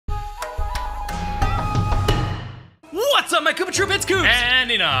What's up, my Koopa Troop? It's Koops! And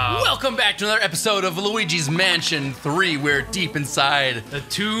Welcome back to another episode of Luigi's Mansion 3. We're deep inside the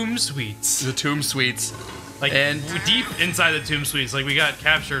Tomb Suites. the Tomb Suites. Like, and deep inside the Tomb Suites. Like, we got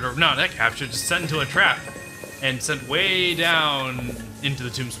captured, or no, not captured, just sent into a trap. And sent way down into the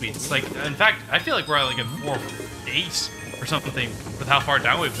Tomb Suites. Like, in fact, I feel like we're at like a 4-8 or something with how far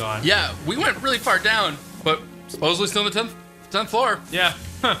down we've gone. yeah, we went really far down, but supposedly still on the 10th floor. Yeah.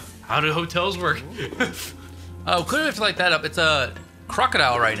 How do hotels work? Oh, couldn't have to light that up. It's a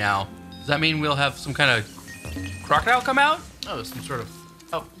crocodile right now. Does that mean we'll have some kind of crocodile come out? Oh, some sort of...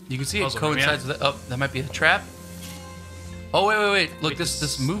 Oh, You can see it puzzle, coincides with it. Oh, that might be a trap. Oh, wait. Look,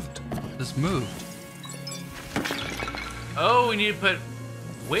 this moved. This moved. Oh, we need to put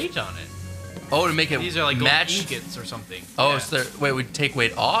weight on it. Oh, to make it These are like match. gold ingots or something. Oh, Yeah. so wait, we take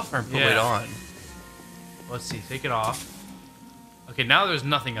weight off or put weight on? Let's see, take it off. Okay, now there's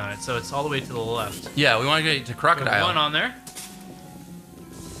nothing on it, so it's all the way to the left. Yeah, we want to get to Put crocodile. one on there.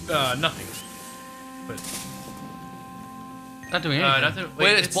 Nothing. But Not doing anything. nothing.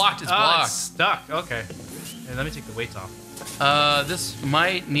 Wait, it's blocked. It's blocked. It's stuck. Okay. And let me take the weights off. This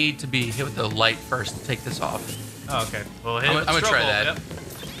might need to be hit with the light first to take this off. Oh, okay. Well, hit I'm gonna try that. Yep.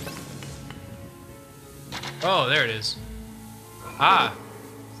 Oh, there it is. Ah.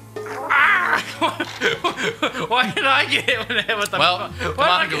 Ah! Why did I get hit with the? Well, come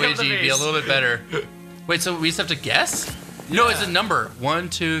Why on, did I get hit with the Luigi, be a base? little bit better. Wait, so we just have to guess? No, it's a number. 1,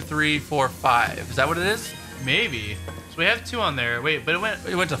 2, 3, 4, 5. Is that what it is? Maybe. So we have 2 on there. Wait, but it went.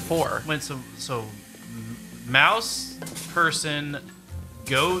 It went to 4. Went so mouse, person,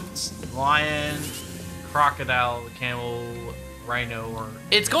 goat, lion, crocodile, camel, rhino, or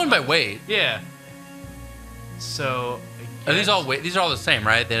It's going by weight. yeah. So I Are these all weight? These are all the same,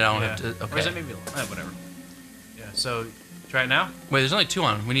 right? They don't yeah. have to. Or is Okay. that maybe whatever. Yeah. So try it now. Wait, there's only 2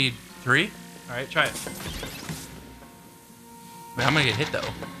 on. We need 3. All right, try it. Wait, I'm gonna get hit though.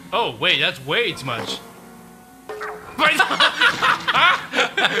 Oh wait, that's way too much. What? How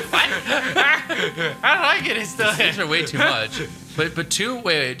did I get it still? These are way too much. But 2.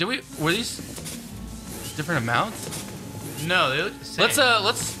 Wait. Were these different amounts? No, they look the same.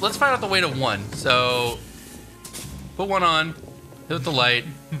 Let's find out the weight of 1. So put 1 on, hit with the light.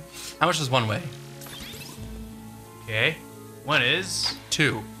 How much does 1 weigh? Okay. 1 is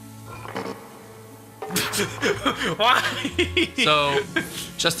 2. why? So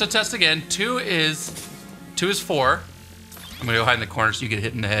just to test again, 2 is 4. I'm gonna go hide in the corner so you get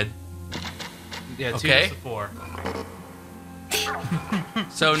hit in the head. Yeah, 2 Okay. is the 4.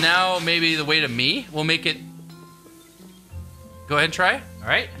 So now maybe the weight of me will make it. Go ahead and try. All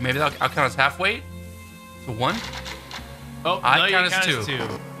right. Maybe I'll count as half weight. So 1. Oh, I no, you count as count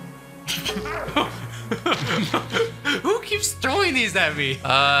 2. Who keeps throwing these at me?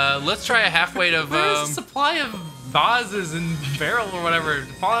 Let's try a half weight of. Where's the supply of vases and barrel or whatever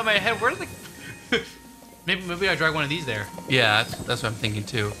fall on my head? Where the? maybe I drag one of these there. Yeah, that's what I'm thinking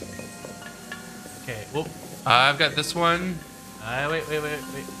too. Okay. Well. I've got this one. Wait.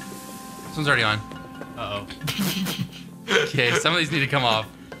 This one's already on. Uh oh. Okay, some of these need to come off.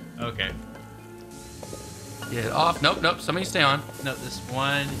 Okay. Get it off. Nope. Somebody stay on. No, this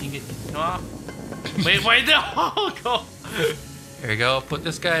one you can get come off. Wait, no! Go. There you go. Put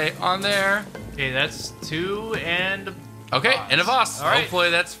this guy on there. Okay, that's 2 and. Okay, Vase. and a Voss. All right. Hopefully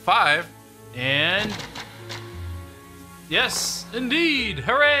that's 5. And. Yes, indeed!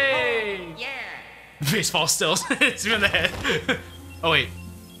 Hooray! Yeah. Baseball stills. It's me in the head. Oh wait.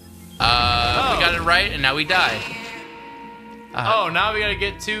 We got it right, and now we die. Oh, now we gotta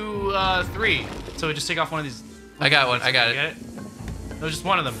get to 3. So we just take off one of these. I got one. I got You it. No, just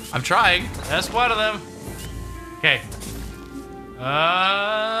one of them. I'm trying. That's one of them. Okay.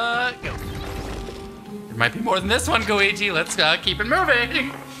 Go. There might be more than this one, Luigi. Let's keep it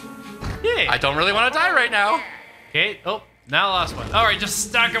moving. Yay. I don't really want to die right now. Okay. Oh, now last one. All right, just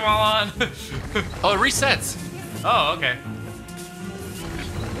stack them all on. Oh, it resets. Oh, okay.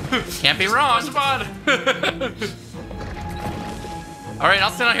 Can't be wrong. Spawn. All right,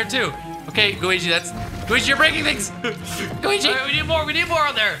 I'll stand out here too. Okay, Luigi, Luigi, you're breaking things. Luigi. All right, we need more. We need more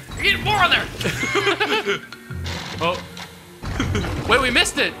on there. We need more on there. Oh. Wait, we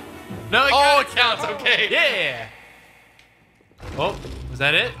missed it. No, Oh, it counts. Okay. Yeah. Oh, was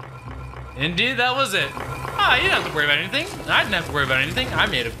that it? Indeed, that was it. Ah, you didn't have to worry about anything. I didn't have to worry about anything.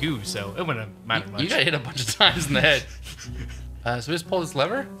 I'm made of goo, so it wouldn't matter much. You got hit a bunch of times in the head. So we just pull this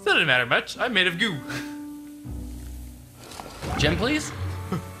lever. It didn't matter much. I'm made of goo. Gem, please.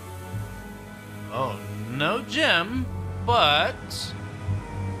 Oh, no gem, but...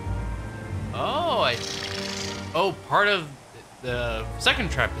 Oh, part of the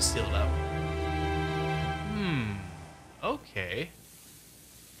second trap is sealed up. Okay.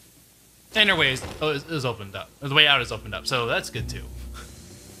 And our way is opened up. The way out is opened up, so that's good too.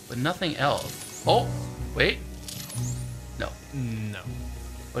 But nothing else. Oh, wait. No. No.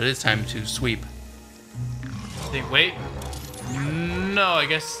 But it is time to sweep. Wait. No, I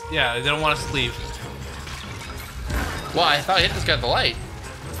guess, yeah, they don't want us to leave. Well, I thought I hit this guy with the light.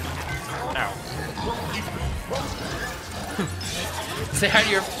 Ow. Say hi to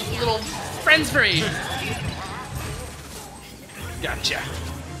your little friends for me. Gotcha.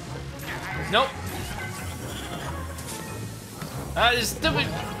 Nope. There's stupid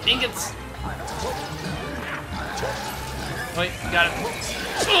ingots. Wait, got it.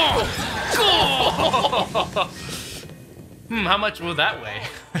 Oh. How much will that weigh?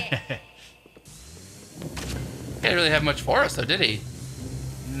 Didn't really have much for us, though, did he?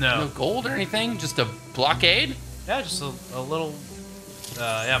 No. No gold or anything? Just a blockade? Yeah, just a little,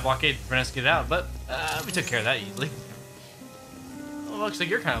 blockade for us to get out. But we took care of that easily. Well, looks like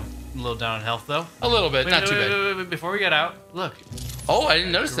you're kind of a little down in health, though. A little bit, not too bad. Wait, before we get out, look. Oh, I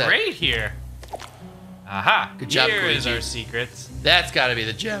didn't notice that. Right here. Aha. Good job, Here is Luigi. our secrets. That's got to be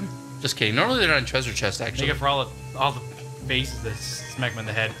the gem. Just kidding. Normally they're not in treasure chests, actually. Thank you for all the faces that smack me in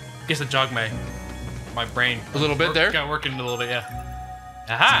the head. Guess it jogged my brain. A little bit there? Got working a little bit, yeah.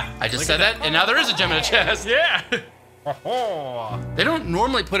 Aha! I just said that, and now there is a gem in a chest. Yeah! They don't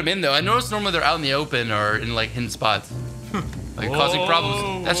normally put them in, though. I notice normally they're out in the open or in, like, hidden spots. Like, causing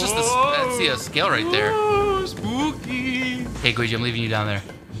problems. That's just that's the scale right there. Whoa, spooky! Hey, Luigi, I'm leaving you down there.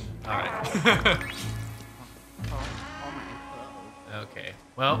 Alright. Okay,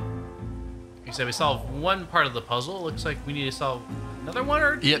 well, you said we solved one part of the puzzle. Looks like we need to solve another one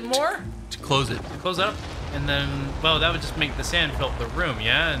or more? To close it. Close up, and then, well, that would just make the sand fill up the room,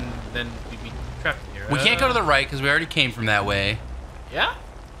 yeah? And then we'd be trapped here. We can't go to the right because we already came from that way. Yeah?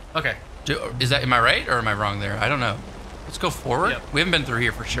 Okay. Am I right or am I wrong there? I don't know. Let's go forward. Yep. We haven't been through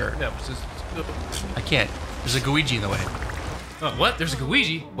here for sure. Yeah, I can't. There's a Luigi in the way. oh, what? There's a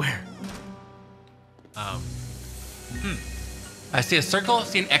Luigi? Where? I see a circle. I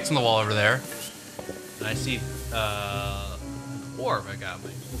see an X on the wall over there. And I see, orb I got.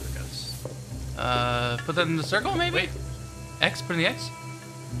 Put that in the circle, maybe? Wait. X, put in the X?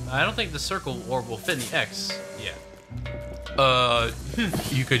 I don't think the circle orb will fit in the X. Yeah.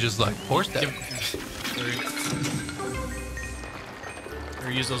 You could just, like, force that.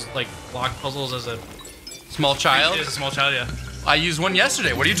 Or use those, like, block puzzles as a... Small child? As a small child, yeah. I used one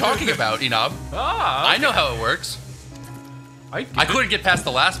yesterday. What are you talking about, Enob? Ah, okay. I know how it works. I couldn't get past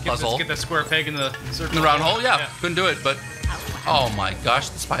the last puzzle. Get that square peg in the circle. In the round hole? Yeah, couldn't do it, but... Oh my gosh,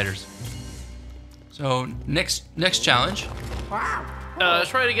 the spiders. So, next challenge.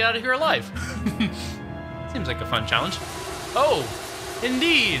 Try to get out of here alive. Seems like a fun challenge. Oh,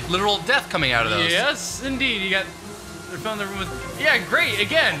 indeed. Literal death coming out of those. Yes, indeed. They found the room with... Yeah, great,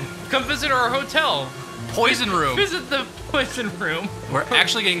 again. Come visit our hotel. Poison room. Visit the poison room. We're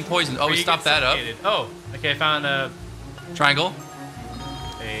actually getting poisoned. Oh, we stopped that up. Oh, okay, I found a Triangle.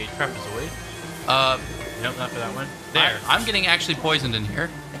 trapezoid. Nope, not for that one. There. I'm getting actually poisoned in here.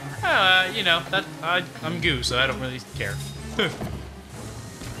 You know, I'm goo, so I don't really care.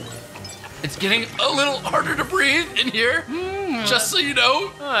 It's getting a little harder to breathe in here. Just so you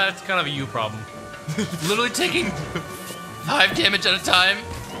know. That's kind of a you problem. Literally taking 5 damage at a time.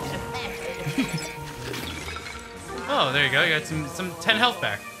 Oh, there you go. You got some 10 health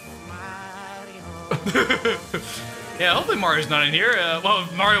back. Yeah, hopefully Mario's not in here. Well,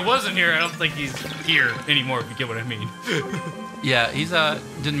 if Mario wasn't here, I don't think he's here anymore, if you get what I mean. Yeah, he's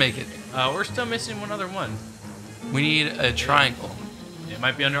didn't make it. We're still missing one other one. We need a triangle. It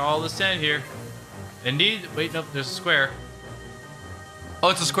might be under all the sand here. Indeed. Wait, nope, there's a square. Oh,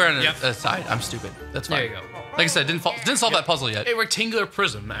 it's a square on the Yep. side. I'm stupid. That's fine. There you go. Like I said, didn't solve that puzzle yet. A rectangular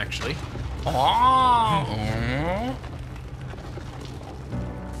prism, actually. Oh.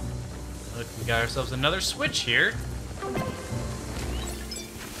 Look, we got ourselves another switch here.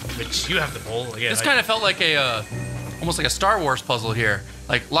 Which you have to pull again. This kind of felt like a, almost like a Star Wars puzzle here.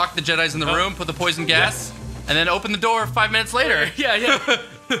 Like, lock the Jedis in the room, put the poison gas, and then open the door 5 minutes later. Yeah.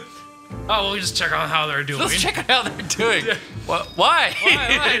 Oh, we'll just check on how they're doing. Let's check out how they're doing. Yeah. Why? Why?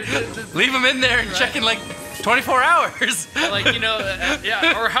 Leave them in there and check in like 24 hours. Like, you know,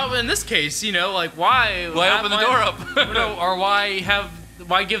 yeah, or how in this case, you know, like why open the door up? No, or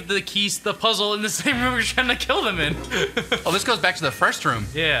why give the keys to the puzzle in the same room you're trying to kill them in? Oh, this goes back to the first room.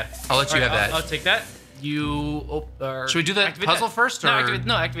 Yeah. I'll let you have that. I'll take that. Should we do the puzzle first, or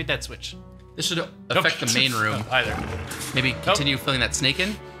activate that switch. This should affect the main room? No, either. Maybe continue filling that snake in.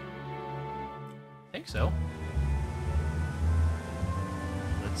 I think so.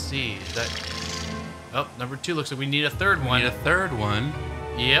 Let's see. Is that? Oh, number 2 looks like we need a third We one. need a third one.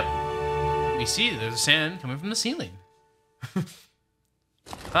 Yep. We see there's sand coming from the ceiling.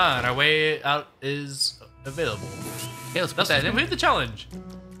 And our way out is available. Okay, let's put that in. Complete the challenge.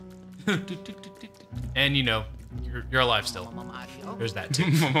 And you know, you're alive still. There's that too.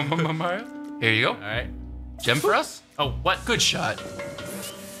 Here you go. All right. Gem for us? Oh, what? Good shot.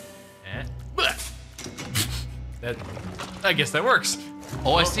 That, I guess that works.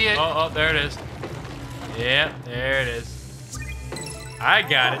 Oh, I see it. Oh, there it is. Yeah, there it is. I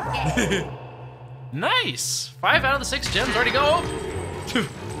got it. Nice. 5 out of the 6 gems already go.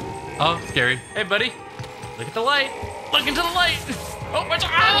 Oh, scary. Hey, buddy. Look at the light. Look into the light. Oh, watch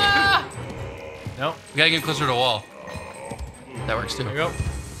out. Ah! Nope. We gotta get closer to the wall. That works too. There you go.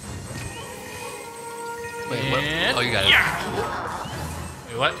 Wait, what? And- Oh, you got it. Yeah.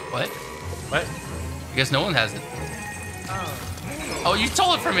 Wait, what? What? What? I guess no one has it. Oh, you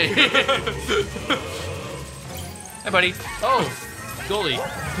stole it from me. Hey, buddy. Oh, goalie.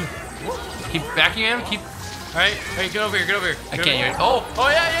 Keep backing him. Keep. All right, get over here. Get over here. I can't hear it. Oh. Oh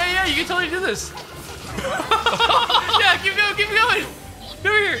yeah. You can totally do this. Yeah, keep going. Keep going.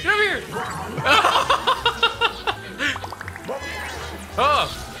 Get over here. Get over here. Oh.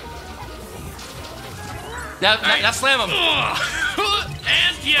 Now slam him.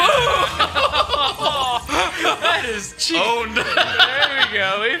 And yeah. That is cheap. Owned. There we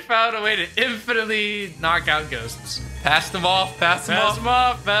go. We found a way to infinitely knock out ghosts. Pass them off. Pass them Pass off. them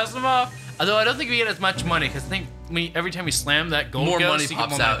off. Pass them off. Although I don't think we get as much money because I think every time we slam that gold More ghost, money you get pops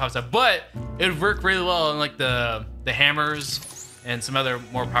more money out. pops out. But it would work really well on like the hammers and some other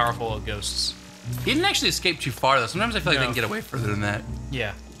more powerful ghosts. He didn't actually escape too far though. Sometimes I feel like they No. can get away further than that.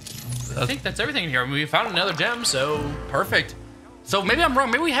 Yeah. I think that's everything in here. I mean, we found another gem, so Perfect. So maybe I'm wrong.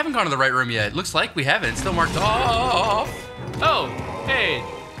 Maybe we haven't gone to the right room yet. Looks like we haven't. It's still marked off. oh, hey,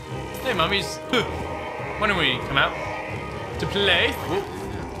 mummies. When do we come out to play? Ooh.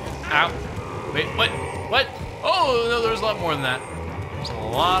 Ow. Wait, what? Oh no, there's a lot more than that. There's a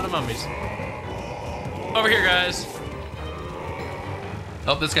lot of mummies. Over here, guys.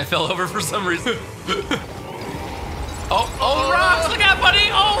 Oh, this guy fell over for some reason. Oh, the rocks! Look out, buddy!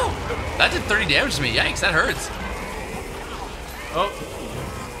 Oh! That did 30 damage to me. Yikes, that hurts. Oh.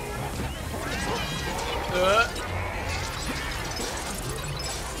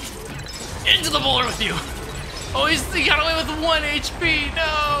 Into the boulder with you. Oh, he got away with 1 HP.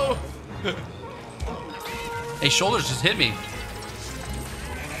 No. Hey, shoulders just hit me.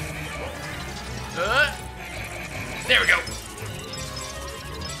 There we go.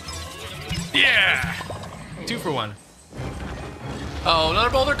 Yeah. 2 for 1. Oh, another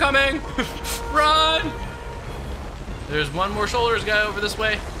boulder coming! Run! There's one more shoulders guy over this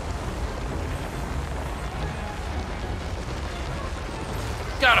way.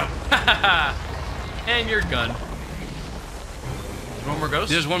 Got him! And you're gun. There's one more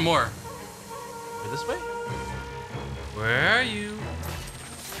ghost? There's one more. Over this way? Where are you?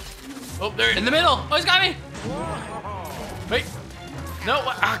 Oh, there. In the middle! Oh, he's got me! Wait. No,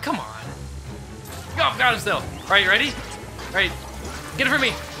 what? Ah, come on. Oh, got him still. All right, you ready? All right. Get it for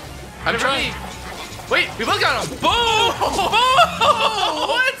me. I'm Get it for trying. me. Wait, we both got him. Boom!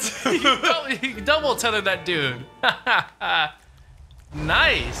 What? He double tethered that dude.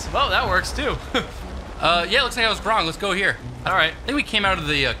 Nice. Well, that works too. Yeah, looks like I was wrong. Let's go here. All right. I think we came out of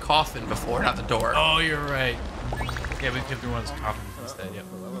the coffin before, not the door. Oh, you're right. Yeah, we came through one of those coffins instead. Yep.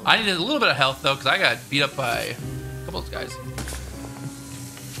 I needed a little bit of health, though, because I got beat up by a couple of those guys.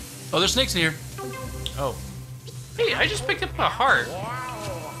 Oh, there's snakes in here. Oh. Hey, I just picked up a heart.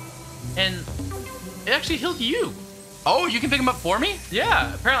 And it actually healed you. Oh, you can pick them up for me?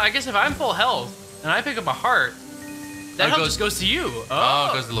 Yeah, apparently, I guess if I'm full health and I pick up a heart, that health just goes to you. Oh,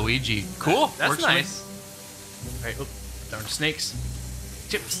 it goes to Luigi. Cool. That's Works for me. nice. All right, darn snakes.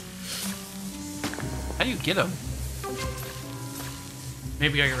 Chips. How do you get them?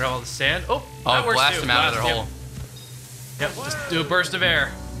 Maybe I can get rid of all the sand. Oh, Oh, that works blast too. them out of their hole. Yep, just do a burst of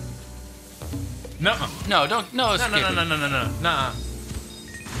air. No. No, don't. No, No, skip no, it. no. Nah.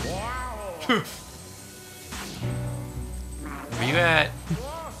 Where you at?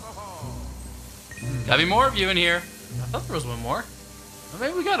 Gotta be more of you in here. I thought there was one more. Well,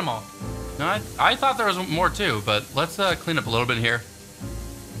 maybe we got them all. No, I thought there was more too, but let's clean up a little bit here.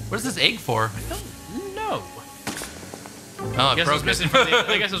 What is this egg for? I don't know. Oh, I it guess, broke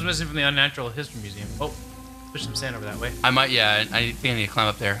I guess it was missing from the Unnatural History Museum. Oh, push some sand over that way. I might, yeah. I think I need to climb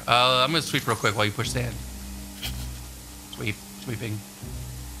up there. I'm gonna sweep real quick while you push sand. Sweeping.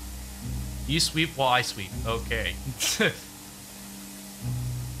 You sweep while I sweep. Okay. Another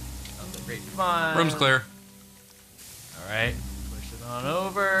great fun. Room's clear. All right, push it on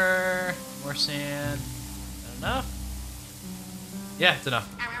over. More More sand. Enough? Yeah, it's enough.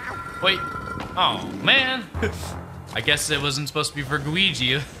 Wait. Oh, man. I guess it wasn't supposed to be for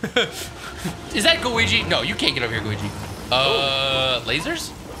Luigi. Is that Luigi? No, you can't get over here, Luigi.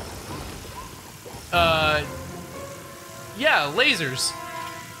 Lasers? Yeah, lasers.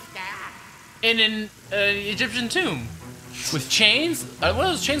 In an Egyptian tomb. With chains? What are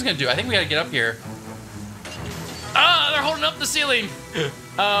those chains gonna do? I think we gotta get up here. Ah, they're holding up the ceiling.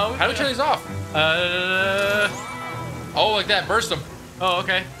 How do we turn these off? Oh, like that. Burst them. Oh,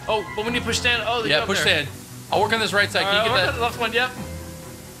 okay. Oh, but when you push stand, oh, they Yeah, go up push there. stand. I'll work on this right side. Can you get that? The left one, yep.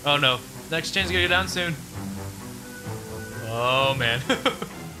 Oh no, next chain's gonna go down soon. Oh man.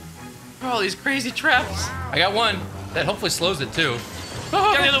 All these crazy traps. I got one. That hopefully slows it too.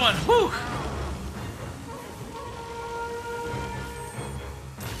 Got the other one. Woo.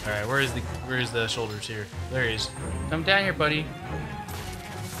 All right, where's the shoulders here? There he is. Come down here, buddy.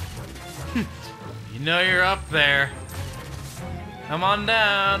 You know you're up there. Come on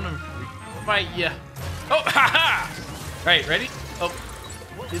down. Fight ya. Oh, ha ha! Right, ready? Oh,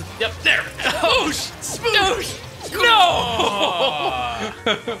 yep, there. Oh, smoosh! No!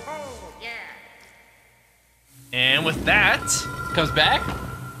 And with that, Comes back.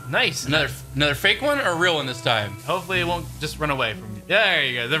 nice. Another fake one or a real one this time? Hopefully it won't just run away from you. There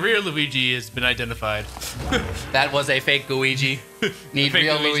you go. The real Luigi has been identified. That was a fake Luigi. Need Fake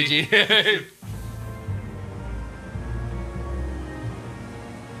real Luigi. Luigi.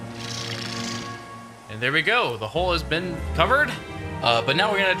 And there we go. The hole has been covered. But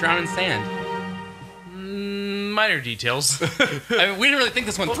now we're gonna drown in sand. Minor details. I mean, we didn't really think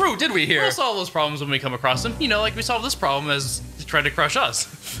this one through, did we? Here. We'll solve those problems when we come across them. You know, like we solved this problem as to try to crush us.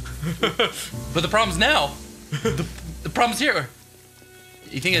 But the problem's now. The problem's here.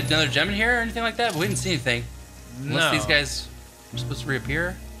 You think another gem in here or anything like that? But we didn't see anything. Unless No. these guys are supposed to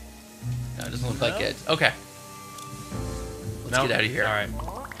reappear. No, it doesn't look like it. Okay. Let's get out of here. All right.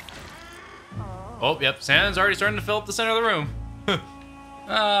 Oh, yep. Sand's already starting to fill up the center of the room.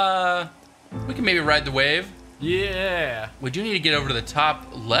 We can maybe ride the wave. Yeah. We do need to get over to the top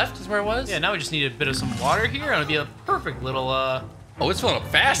left is where it was? Yeah, now we just need a bit of some water here. And it'll be a perfect little, Oh, it's filling up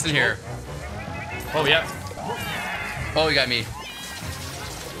fast in here. Oh, yeah. Oh, you got me.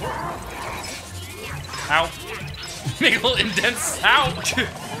 Ow. Make a little indents. Ow.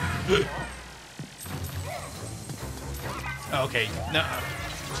 Okay. No.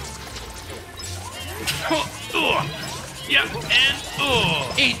 Yeah,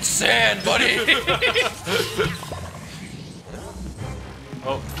 and Eat sand, buddy.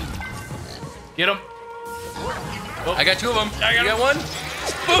 Oh. Get him. Oh. I got two of them. I got you got him. one?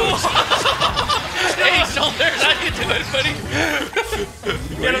 Boom. Hey, shoulders. How you doing, buddy?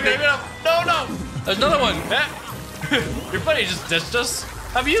 Get him, get him. No. There's another one. Your buddy just ditched us.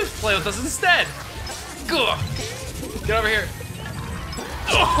 Have you play with us instead? Go. Get over here.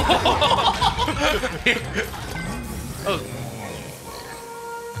 Oh.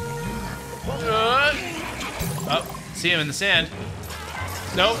 Oh, see him in the sand.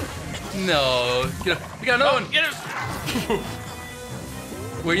 Nope. No. Get up. We got another one. Get him.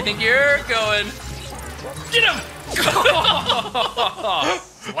 Where do you think you're going? Get him.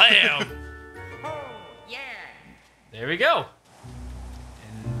 Slam. There we go.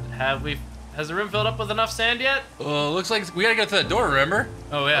 And has the room filled up with enough sand yet? Well, looks like we gotta get to that door, remember?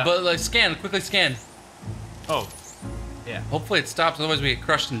 Oh, yeah. But like quickly scan. Oh, yeah. Hopefully it stops, otherwise we get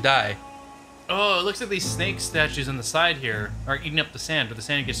crushed and die. Oh, it looks like these snake statues on the side here are eating up the sand, but the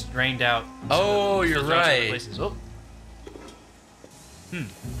sand gets drained out. Oh, you're filters out to other right. places. Oh. So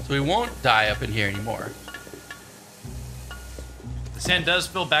we won't die up in here anymore. The sand does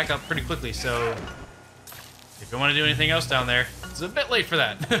fill back up pretty quickly, so if you want to do anything else down there, it's a bit late for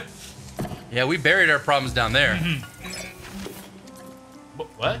that. Yeah, we buried our problems down there.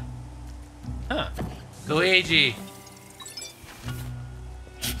 What? Huh. Luigi.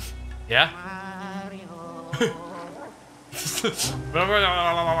 Yeah?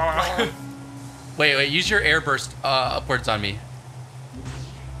 Wait, use your air burst upwards on me.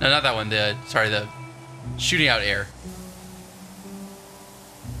 No, not that one. The shooting out air.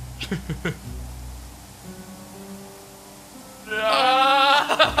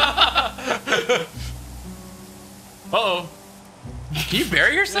 Uh-oh. Can you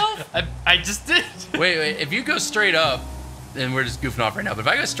bury yourself? I just did. Wait, if you go straight up, then we're just goofing off right now. But if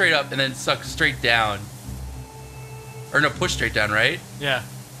I go straight up and then suck straight down, or no, push straight down, right? Yeah.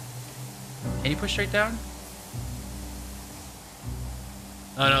 Can you push straight down?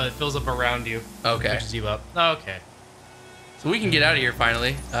 Oh no, it fills up around you. Okay. Pushes you up. Okay. So we can get out of here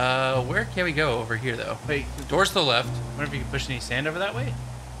finally. Where can we go over here though? Wait, Doors to the left. I wonder if you can push any sand over that way?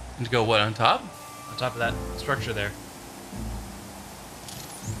 To go what, on top? On top of that structure there.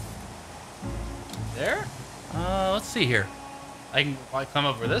 There? Let's see here. I can climb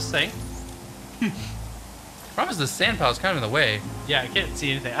over this thing. Problem is the sand pile is kind of in the way. Yeah, I can't see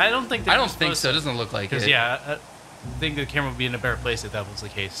anything. I don't think. I don't think so. It doesn't look like it. Because yeah, I think the camera would be in a better place if that was the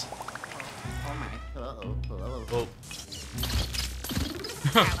case. Oh.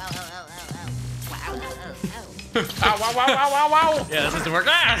 Ow, wow, wow, wow, wow, wow. Yeah, that doesn't work.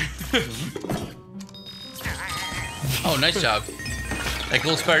 Ah! Oh, nice job. That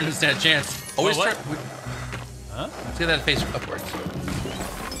gold star didn't stand a chance. Always what? try. Huh? Let's get that face upwards.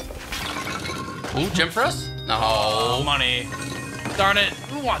 Ooh, gem for us? No. Oh, money. Darn it.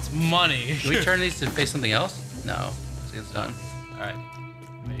 Who wants money? Can we turn these to face something else? No. Looks like it's done. Alright.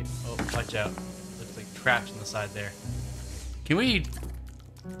 Wait. Oh, watch out. Looks like traps on the side there. Can we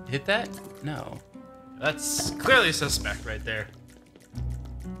hit that? No. That's clearly suspect right there.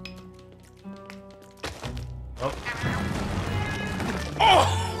 Oh.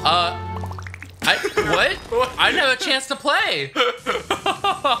 What? I didn't have a chance to play.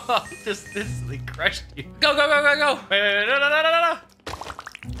 Just instantly crushed you. Go, go, go, go, go. Wait, no.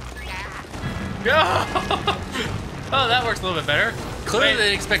 Go! Oh, that works a little bit better. Clearly Wait. they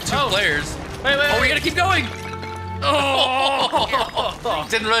didn't expect two players. Wait. Oh, we gotta keep going. Oh!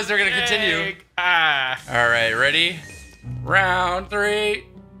 Didn't realize they were gonna continue. Ah. All right, ready? Round 3.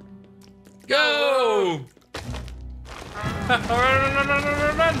 Go!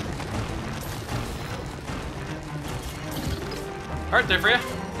 Run. Heart there for you.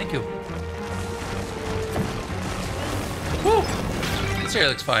 Thank you. Woo! This area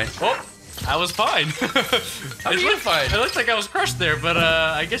looks fine. Oh, I was fine. How are you fine? It looked like I was crushed there, but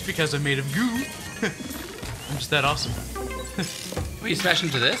I guess because I'm made of goo. I'm just that awesome. Will you smash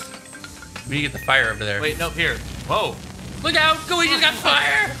into this? We need to get the fire over there. Wait, no, here. Whoa. Look out! Go, we just got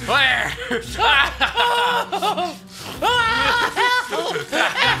fire! Where?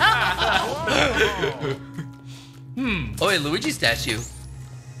 Oh, wait, Luigi statue.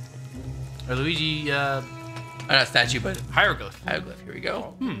 Or Luigi, Not statue, but hieroglyph. hieroglyph. Here we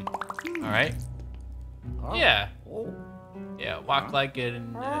go. All right. Yeah. Yeah, walk like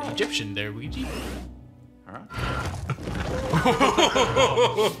an Egyptian there, Luigi. Huh.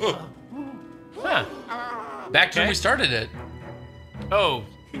 Back to when Okay. we started it. Oh.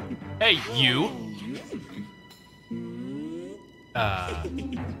 Hey, you.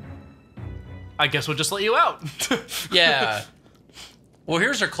 I guess we'll just let you out. Yeah. Well,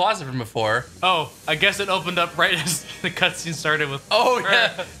 here's our closet from before. Oh, I guess it opened up right as the cutscene started with. Oh,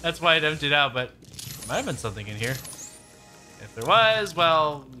 yeah. That's why it emptied out, but there might have been something in here. If there was,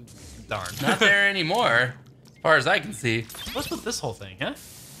 well, darn. Not there anymore, as far as I can see. What's with this whole thing, huh?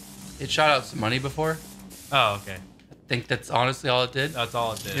 It shot out some money before. Oh, okay. I think that's honestly all it did. That's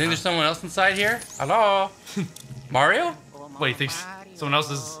all it did. You think there's someone else inside here? Hello? Mario? What, you think someone else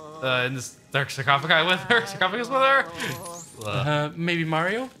is in this dark sarcophagus with her? Sarcophagus with her? Maybe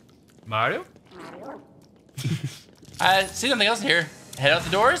Mario? Mario? I see nothing else here. Head out the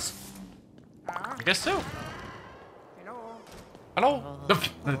doors? I guess so. Hello?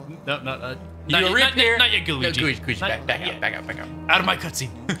 No. You reappear. Not yet, Luigi. Luigi, Not back yet. up, back up, back up. Out of my cutscene.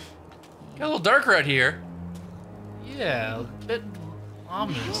 Got a little darker out here. Yeah, a bit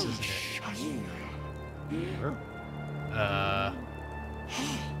ominous, isn't it?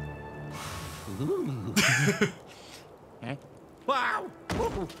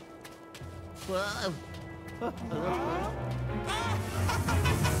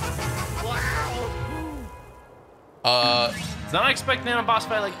 Wow! It's not expecting a boss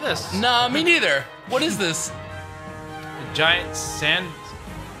fight like this. Nah, me neither. What is this? A giant sand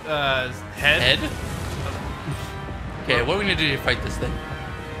head. Head? Okay, what are we gonna do to fight this thing?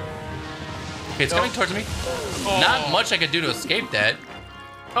 Okay, it's coming towards me. Oh. Not much I could do to escape that.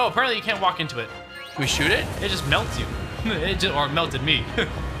 Oh, apparently you can't walk into it. Can we shoot it? It just melts you. Or it melted me. Can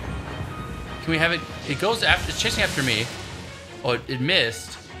we have it? It goes after. It's chasing after me. Oh, it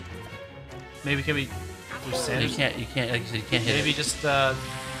missed. Maybe can we do sand? You can't. Like you said, you can't hit Maybe it. just Oh,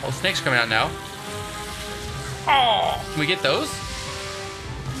 snake's coming out now. oh, Can we get those?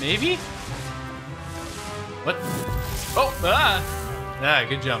 maybe. What? Oh,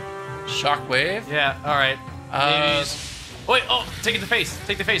 good jump. Shockwave. Yeah, all right. Maybe just... Wait, oh, take it to the face.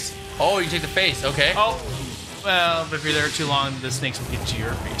 Take the face. Oh, you can take the face. Okay. Oh, well, but if you're there too long, the snakes will get to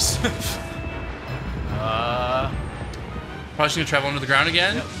your face. Probably just gonna travel under the ground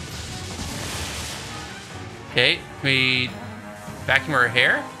again. Yep. Okay. Can we vacuum her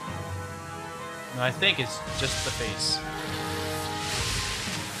hair? No, I think it's just the face.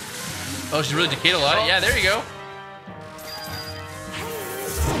 Oh, she's really decayed a lot. Oh. Yeah, there you go.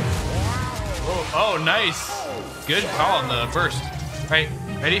 Oh, nice. Good call on the burst. Right,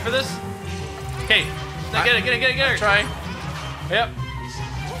 ready for this? Okay, get it. I'm trying. Yep.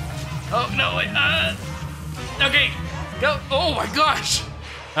 Oh, no, wait. Okay, go. Oh my gosh.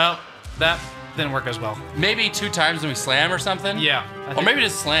 Oh, that didn't work as well. Maybe 2 times when we slam or something? Yeah. Or maybe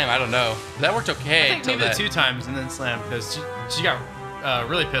just slam, I don't know. That worked okay. I think maybe the 2 times and then slam because she got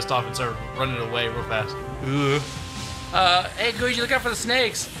really pissed off and started running away real fast. Hey, Luigi, look out for the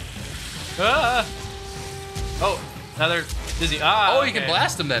snakes. Ah. Oh, now they're dizzy. Ah. Oh, you can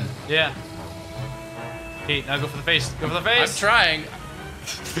blast them then. Yeah. Okay, now go for the face. Go for the face. I'm trying.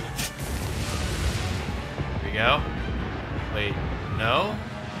 Here we go. Wait, no.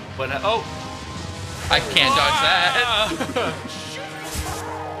 What? Oh. I can't dodge that.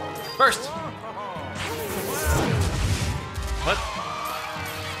 First. What?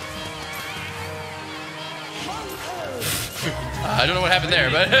 I don't know what happened there,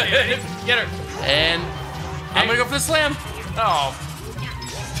 but Get her. and I'm gonna go for the slam. Oh.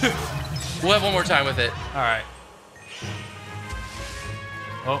 We'll have one more time with it. All right.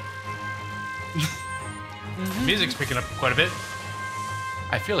 Oh. Music's picking up quite a bit.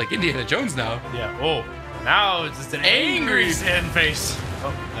 I feel like Indiana Jones now. Yeah. Oh. Now it's just an angry sand face.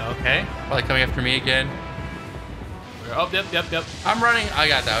 Oh. Okay. Probably coming after me again. Oh. Yep. I'm running. I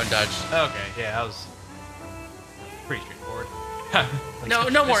got that one dodged. Okay. Yeah, that was pretty straightforward.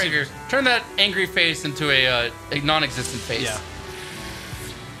 No more anger. Turn that angry face into a non-existent face. Yeah.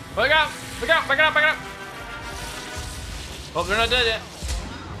 Back up! Oh, they're not dead yet.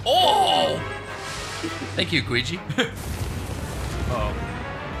 Oh! Thank you, Luigi. Oh.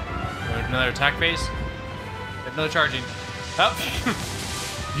 Another attack phase. Another charging. Oh.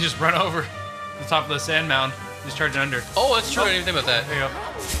 You just run over the top of the sand mound. Just charging under. Oh, that's true. I didn't even think about that. There you go.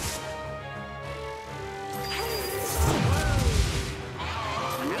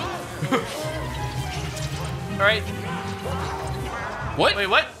 All right. What? Wait,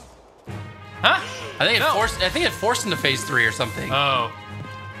 what? Huh? I think it forced into phase 3 or something. Oh.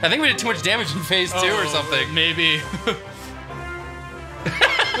 I think we did too much damage in phase 2 or something. Maybe.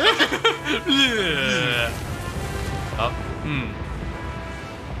 Oh.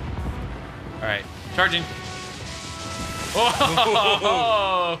 All right. Charging.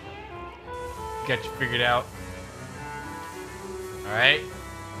 Oh. Got you figured out. All right.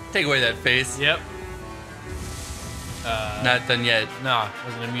 Take away that face. Yep. Not done yet. No,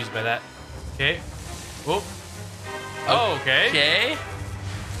 wasn't amused by that. Okay. Whoop. Oh, okay. Okay.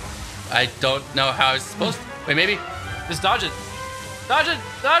 I don't know how it's supposed to. Wait, maybe? Just dodge it. Dodge it,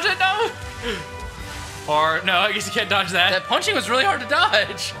 no! Or, no, I guess you can't dodge that. That punching was really hard to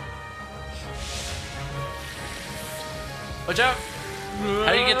dodge. Watch out.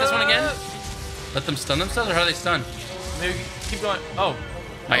 How do you get this one again? Let them stun themselves, or how do they stun? Maybe keep going. Oh.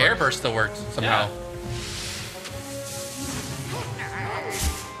 My air burst still worked somehow.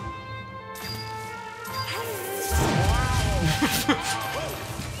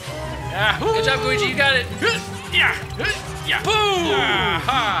 Yeah. Good job, Luigi, you got it. Yeah. Boom!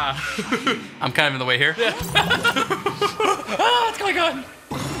 Aha. I'm kind of in the way here. Yeah. What's going on?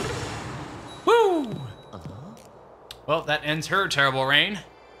 Woo! Well, that ends her terrible reign.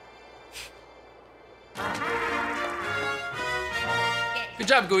 Good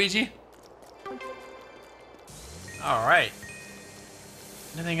job, Luigi. All right.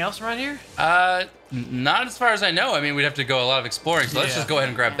 Anything else around here? Not as far as I know. I mean, we'd have to go a lot of exploring, so let's just go ahead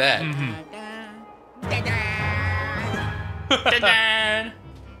and grab that.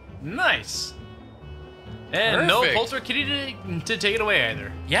 Nice. And no Polter Kitty to take it away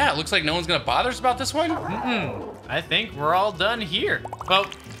either. Yeah, it looks like no one's gonna bother us about this one. I think we're all done here. Well,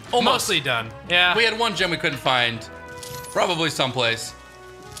 mostly done. Yeah. We had one gem we couldn't find. Probably someplace.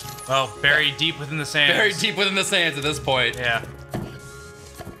 Well, buried deep within the sands. Buried deep within the sands at this point. Yeah.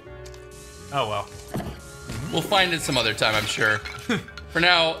 Oh well. We'll find it some other time, I'm sure. For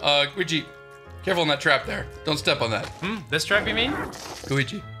now, Luigi, careful on that trap there. Don't step on that. This trap you mean?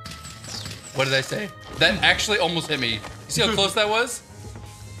 Luigi, what did I say? That actually almost hit me. You see how close that was?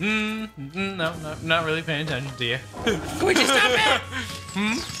 No, not really paying attention to you. Luigi, stop it!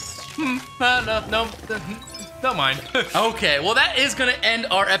 No, don't mind. Okay, well that is gonna end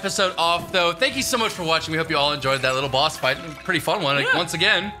our episode off though. Thank you so much for watching. We hope you all enjoyed that little boss fight. Pretty fun one, once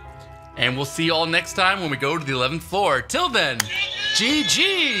again. And we'll see you all next time when we go to the 11th floor. Till then,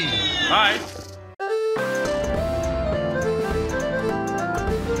 GG! Bye.